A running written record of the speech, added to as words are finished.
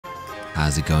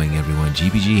How's it going everyone,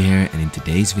 GPG here, and in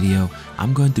today's video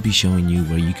I'm going to be showing you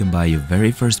where you can buy your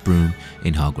very first broom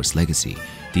in Hogwarts Legacy.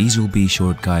 These will be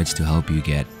short guides to help you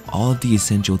get all of the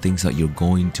essential things that you're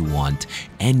going to want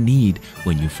and need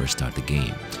when you first start the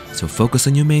game. So focus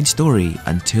on your main story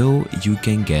until you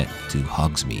can get to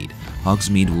Hogsmead.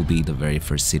 Hogsmead will be the very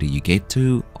first city you get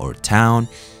to, or town,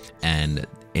 and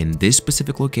in this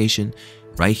specific location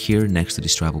right here next to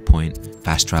this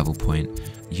fast travel point,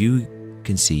 you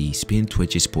can see Spin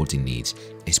Twitch's sporting needs,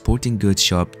 a sporting goods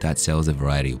shop that sells a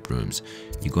variety of brooms.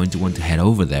 You're going to want to head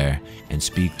over there and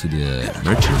speak to the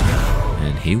merchant,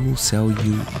 and he will sell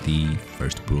you the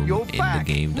first broom in the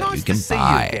game that you can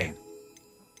buy.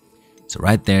 So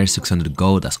right there, 600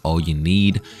 gold, that's all you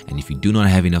need. And if you do not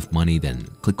have enough money, then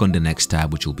click on the next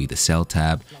tab, which will be the sell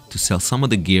tab, to sell some of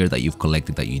the gear that you've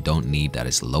collected that you don't need, that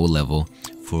is low level,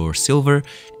 for silver,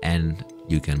 and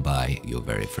you can buy your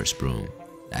very first broom.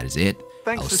 That is it.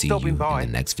 Thanks I'll for see you in stopping by.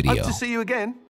 the next video. Hope to see you again.